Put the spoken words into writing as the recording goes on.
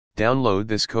Download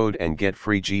this code and get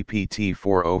free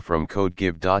GPT-4o from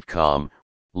codegive.com,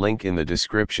 link in the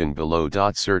description below.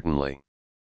 Certainly.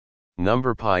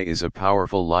 NumPy is a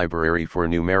powerful library for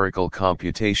numerical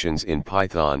computations in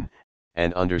Python,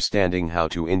 and understanding how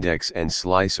to index and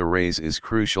slice arrays is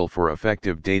crucial for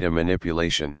effective data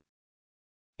manipulation.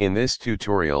 In this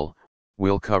tutorial,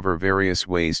 we'll cover various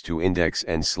ways to index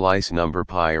and slice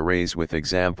NumPy arrays with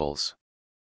examples.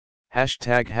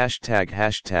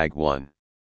 ###1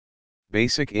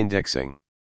 Basic indexing.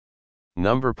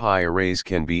 NumPy arrays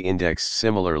can be indexed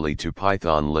similarly to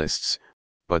Python lists,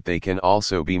 but they can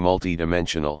also be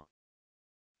multi-dimensional.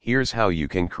 Here's how you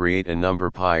can create a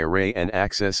NumPy array and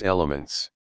access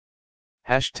elements.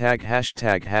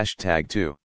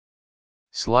 ###2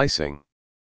 Slicing.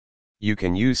 You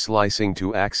can use slicing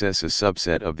to access a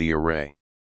subset of the array.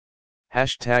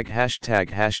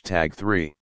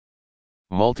 ###3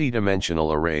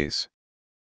 Multi-dimensional arrays.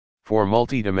 For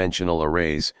multi-dimensional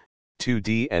arrays,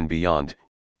 2D and beyond,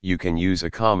 you can use a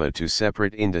comma to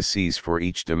separate indices for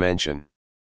each dimension.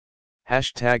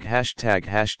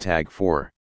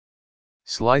 ###4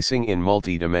 Slicing in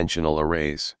multi-dimensional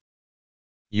arrays.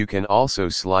 You can also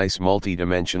slice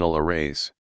multi-dimensional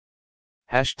arrays.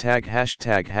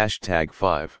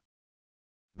 ###5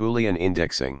 Boolean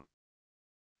indexing.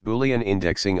 Boolean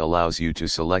indexing allows you to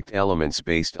select elements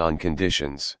based on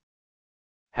conditions.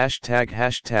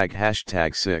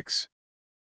 ###6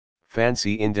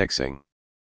 Fancy indexing.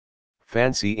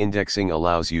 Fancy indexing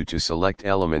allows you to select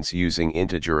elements using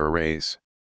integer arrays.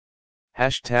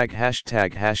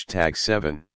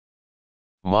 ###7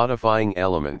 Modifying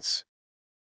elements.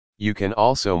 You can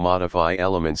also modify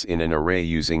elements in an array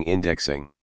using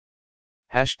indexing.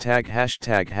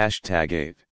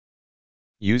 ###8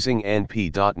 Using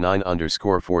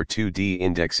np.9_ for 2D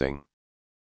indexing.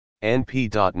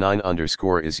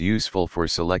 np.9_ is useful for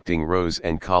selecting rows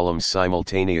and columns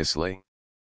simultaneously.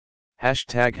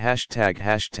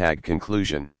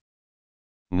 ###conclusion.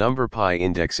 NumPy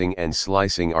indexing and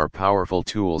slicing are powerful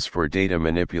tools for data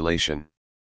manipulation.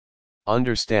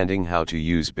 Understanding how to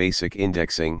use basic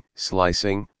indexing,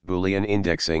 slicing, Boolean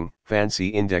indexing, fancy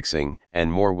indexing,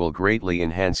 and more will greatly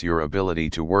enhance your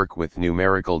ability to work with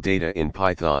numerical data in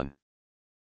Python.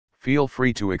 Feel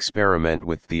free to experiment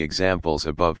with the examples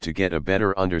above to get a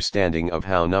better understanding of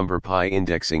how NumPy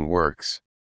indexing works.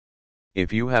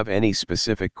 If you have any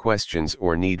specific questions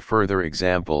or need further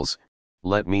examples,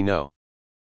 let me know.